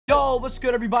Yo, what's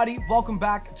good, everybody? Welcome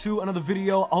back to another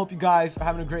video. I hope you guys are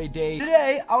having a great day.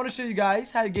 Today, I want to show you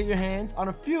guys how to get your hands on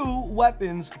a few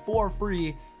weapons for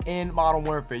free in Modern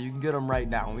Warfare. You can get them right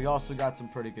now. And we also got some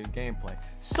pretty good gameplay.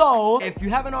 So, if you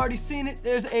haven't already seen it,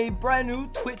 there's a brand new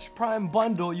Twitch Prime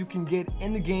bundle you can get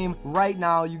in the game right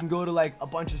now. You can go to like a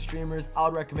bunch of streamers. I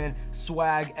would recommend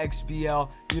Swag,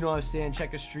 XBL. You know what I'm saying?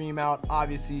 Check a stream out.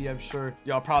 Obviously, I'm sure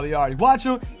y'all probably already watch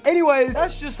them. Anyways,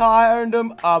 that's just how I earned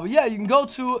them. But yeah, you can go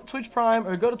to Twitch Prime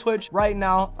or go to Twitch right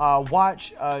now.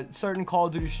 Watch certain Call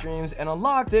of Duty streams and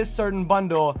unlock this certain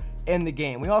bundle in the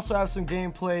game. We also have some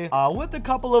gameplay with a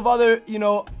couple of other, you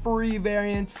know, free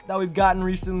variants that we've gotten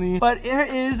recently. But here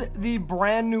is the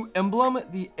brand new emblem,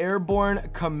 the Airborne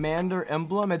Commander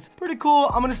emblem. It's pretty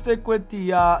cool. I'm gonna stick with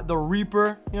the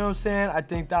Reaper. You know what I'm saying? I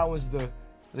think that was the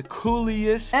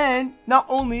coolest. And not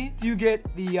only do you get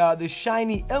the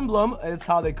shiny emblem, it's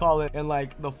how they call it in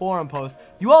like the forum post,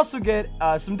 you also get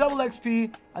some double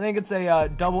XP. I think it's a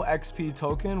double XP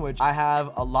token, which I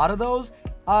have a lot of those.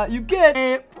 You get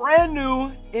a brand new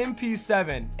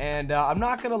MP7, and I'm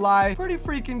not gonna lie, pretty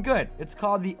freaking good. It's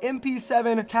called the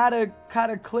MP7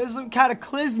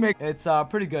 Cataclysmic. It's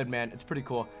pretty good, man. It's pretty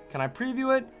cool. Can I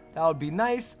preview it? That would be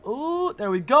nice. Ooh,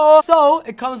 there we go. So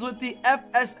it comes with the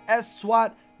FSS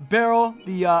SWAT barrel,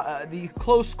 the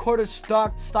close quarter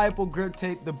stock staple grip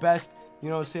tape, the best. You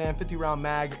know what I'm saying? 50 round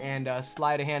mag and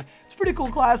sleight of hand. It's a pretty cool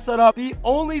class setup. The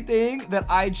only thing that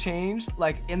I changed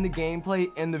like in the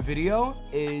gameplay in the video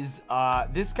is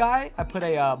this guy. I put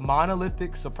a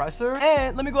monolithic suppressor.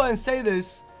 And let me go ahead and say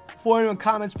this for anyone in the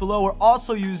comments below. We're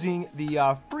also using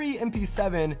the free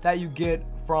MP7 that you get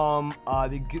from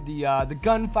the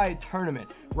gunfight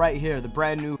tournament right here, the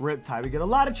brand new Riptide. We get a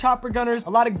lot of chopper gunners, a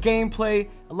lot of gameplay,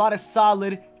 a lot of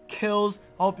solid kills.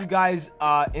 I hope you guys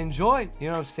enjoy. You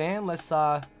know what I'm saying? Let's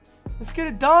get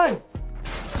it done.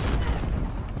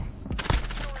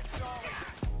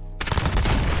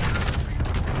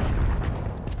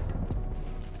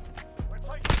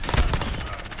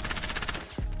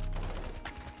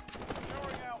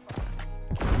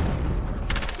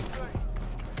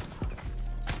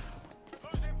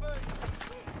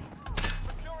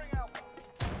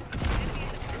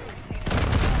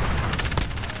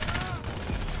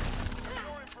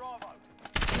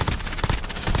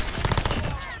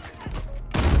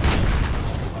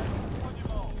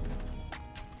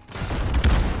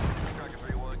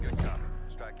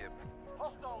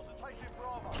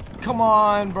 Come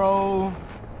on, bro.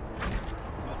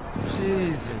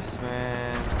 Jesus,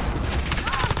 man.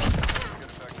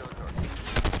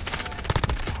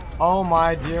 Oh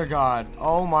my dear God.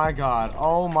 Oh my God.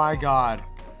 Oh my God.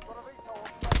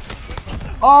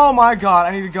 Oh my God.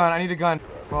 I need a gun. I need a gun.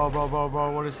 Bro.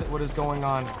 What is it? What is going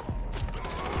on?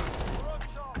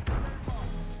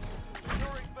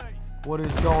 What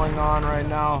is going on right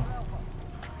now?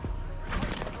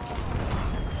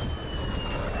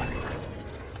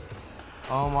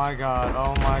 Oh my God,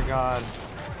 oh my God.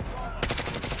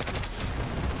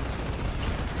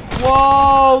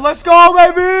 Whoa, let's go,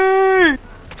 baby!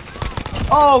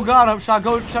 Oh God, should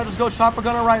I just go chopper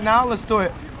gunner right now? Let's do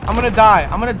it. I'm gonna die.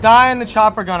 I'm gonna die in the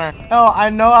chopper gunner. Oh, I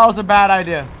know that was a bad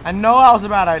idea. I know that was a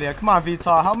bad idea. Come on,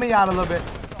 VTOL, help me out a little bit.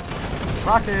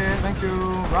 Rocket, thank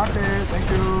you. Rocket, thank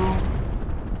you.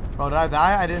 Bro, did I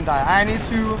die? I didn't die. I need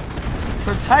to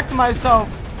protect myself.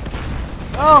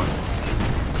 Oh!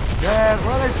 Yeah,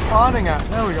 where are they spawning at?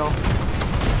 There we go.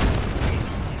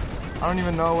 I don't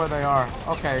even know where they are.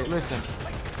 Okay, listen.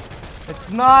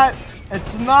 It's not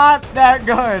that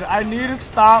good. I need to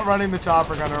stop running the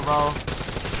chopper gunner, bro.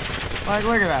 Like,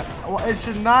 look at that. It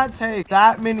should not take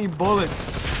that many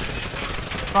bullets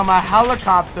from a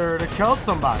helicopter to kill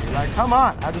somebody. Like, come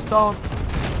on. I just don't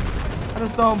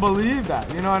believe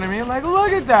that. You know what I mean? Like,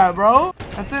 look at that, bro.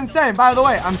 That's insane. By the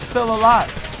way, I'm still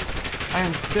alive. I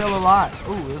am still alive.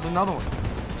 Ooh, there's another one.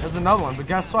 There's another one. But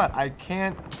guess what? I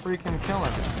can't freaking kill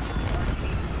him.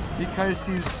 Because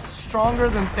he's stronger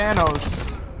than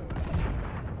Thanos.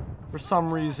 For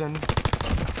some reason.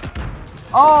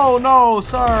 Oh, no,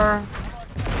 sir.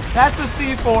 That's a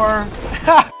C4.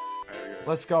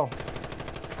 Let's go.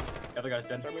 Other guy's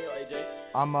dead.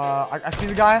 I see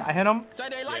the guy. I hit him.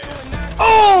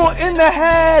 Oh, in the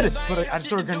head. But I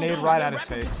threw a grenade right at his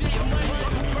face.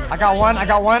 I got one.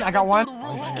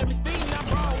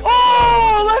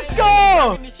 Oh, let's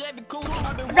go!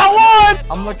 I got one!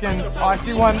 I'm looking. Oh, I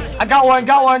see one. I got one.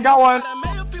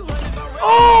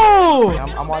 Oh!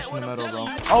 I'm watching the middle, bro.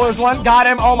 Oh, there's one. Got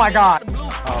him. Oh my God.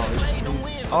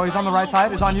 Oh, he's on the right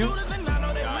side. He's on you.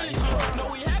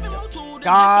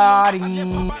 Got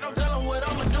him.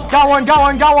 Got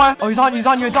one. Oh, he's on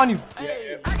you.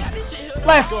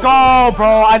 Let's go, bro.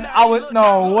 I was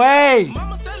no way.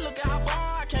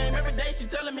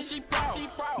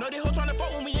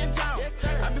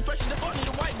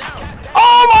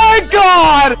 Oh my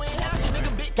God!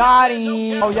 Got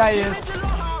him. Oh yeah, he is.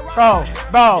 Bro,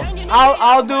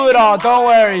 I'll do it all. Don't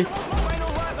worry.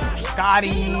 Got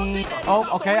him. Oh,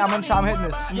 okay. I'm hitting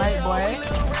this snipe, boy.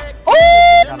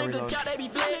 Oh! Gotta reload.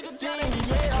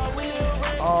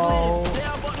 Oh.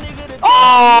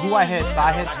 Oh! Who I hit?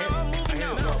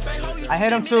 I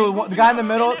hit him too. The guy in the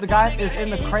middle. The guy is in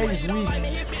the crate. He's weak.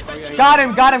 Got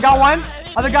him. Got one.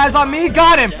 Other guy's on me.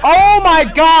 Got him. Oh my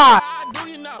God.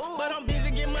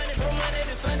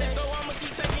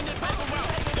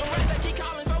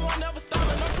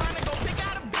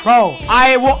 Bro,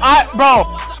 bro.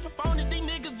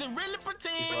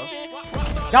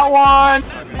 Got one.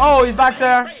 Oh, he's back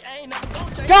there.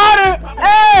 Got him.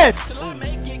 Hey!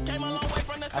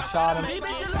 I shot him.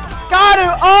 Got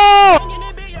him. Oh!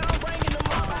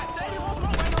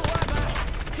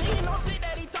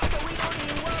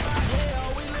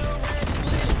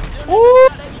 Ooh.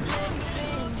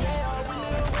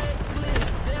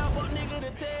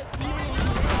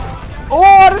 Oh,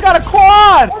 I just got a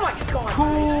quad. Oh my God.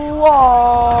 Cool.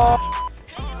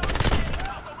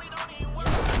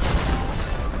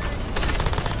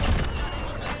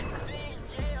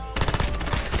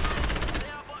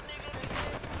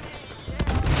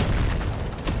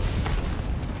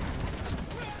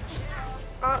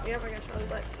 Oh, yep, I got Charlie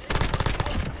Black.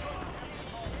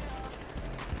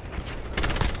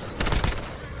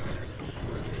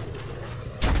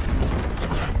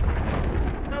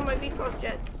 Oh, my VTOS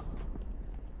jets.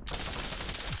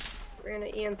 Ran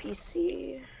an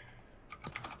EMPC.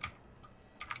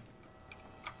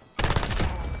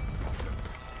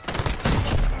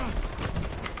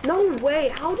 No way!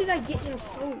 How did I get him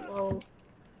so low?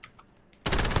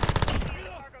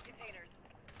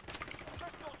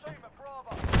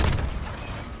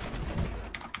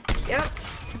 Yep.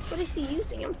 What is he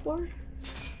using him for?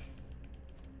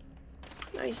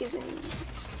 No, he's using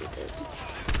stupid.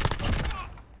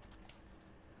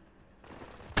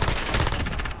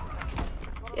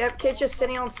 Yep, kid's just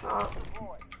sitting on top.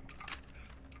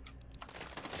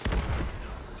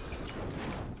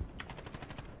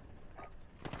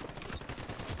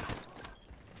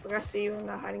 We're gonna see you in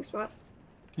the hiding spot.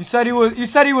 You said he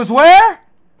was where?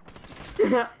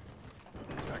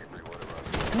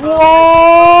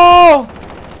 Whoa!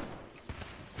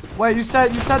 Wait, you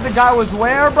said the guy was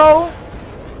where, bro?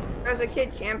 There's a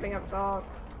kid camping up top.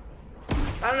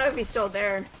 I don't know if he's still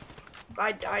there.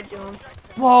 I died to him.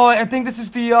 Whoa, I think this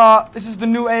is the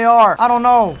new AR. I don't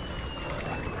know.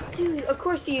 Dude, of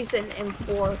course he used an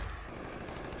M4.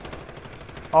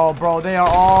 Oh, bro, they are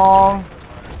all.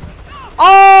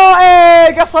 Oh,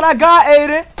 hey, guess what I got,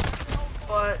 Aiden?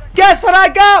 What? Guess what I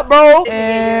got, bro?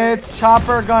 It's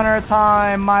chopper gunner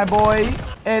time, my boy.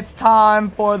 It's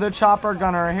time for the chopper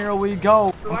gunner. Here we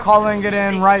go. I'm calling it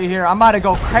in right here. I'm about to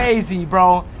go crazy,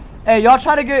 bro. Hey, y'all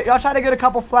try to get a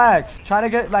couple flags. Try to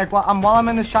get like while I'm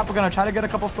in this chopper gunner, try to get a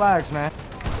couple flags, man.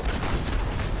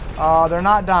 They're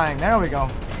not dying. There we go.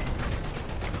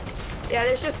 Yeah,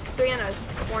 there's just 3 in a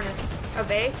corner. A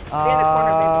bay? 3 in the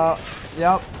corner, baby.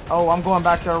 Yep. Oh, I'm going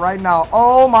back there right now.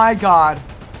 Oh my God.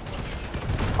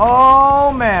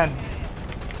 Oh man.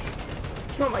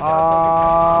 Oh my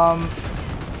God.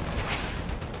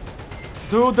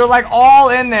 Dude, they're like all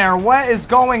in there. What is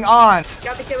going on?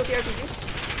 Got the kill with the RPG.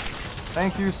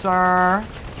 Thank you, sir.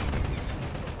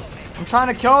 I'm trying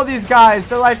to kill these guys.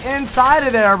 They're like inside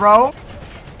of there, bro.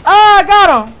 Ah, I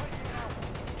got them.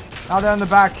 Now they're in the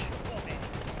back.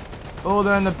 Oh,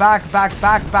 they're in the back.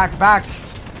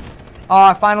 Oh,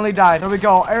 I finally died. There we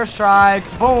go. Airstrike.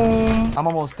 Boom. I'm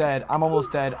almost dead. I'm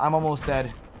almost dead.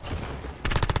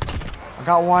 I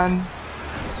got one.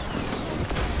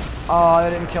 Oh, they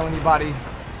didn't kill anybody.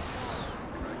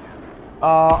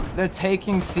 They're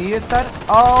taking C, it said.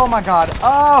 Oh my God.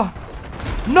 Oh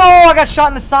no, I got shot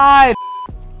in the side.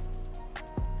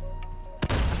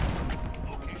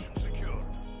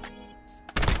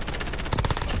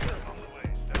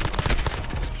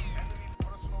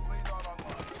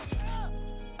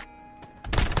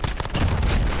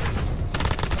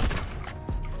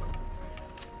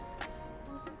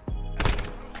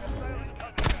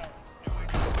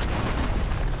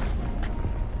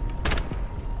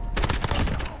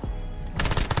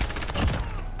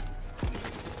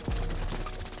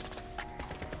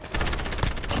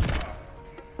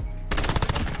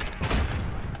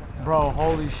 Bro,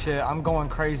 holy shit. I'm going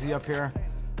crazy up here.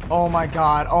 Oh my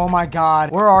God. Oh my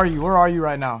God. Where are you? Where are you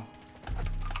right now?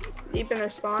 Deep in their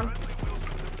spawn.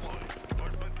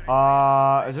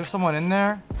 Is there someone in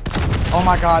there? Oh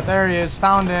my god, there he is.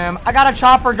 Found him. I got a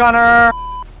chopper gunner.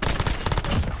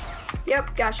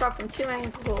 Yep, got shot from 2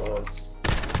 angles.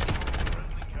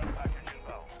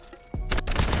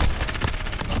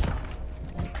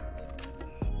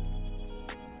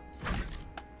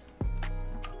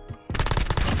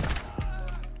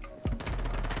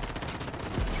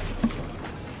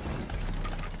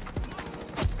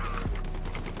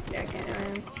 Yeah, I can't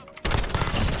run.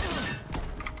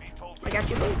 I got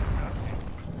you, boo.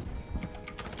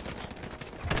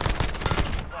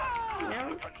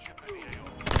 No.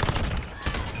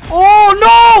 Oh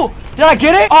no! Did I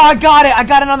get it? Oh, I got it. I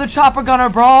got another chopper gunner,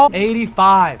 bro.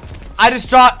 85. I just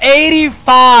dropped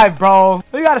 85, bro.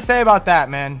 What you gotta say about that,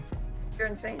 man? You're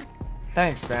insane.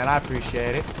 Thanks, man. I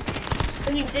appreciate it.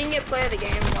 And you didn't get play of the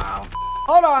game. Wow.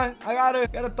 Hold on. I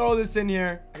gotta throw this in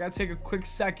here. I gotta take a quick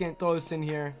second, throw this in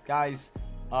here, guys.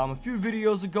 A few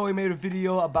videos ago, we made a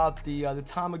video about the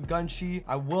Tamagotchi.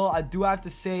 I do have to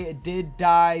say it did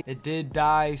die. It did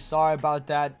die. Sorry about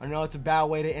that. I know it's a bad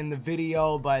way to end the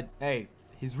video, but hey,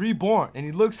 he's reborn and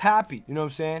he looks happy. You know what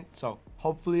I'm saying? So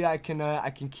hopefully I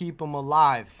can keep him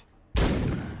alive.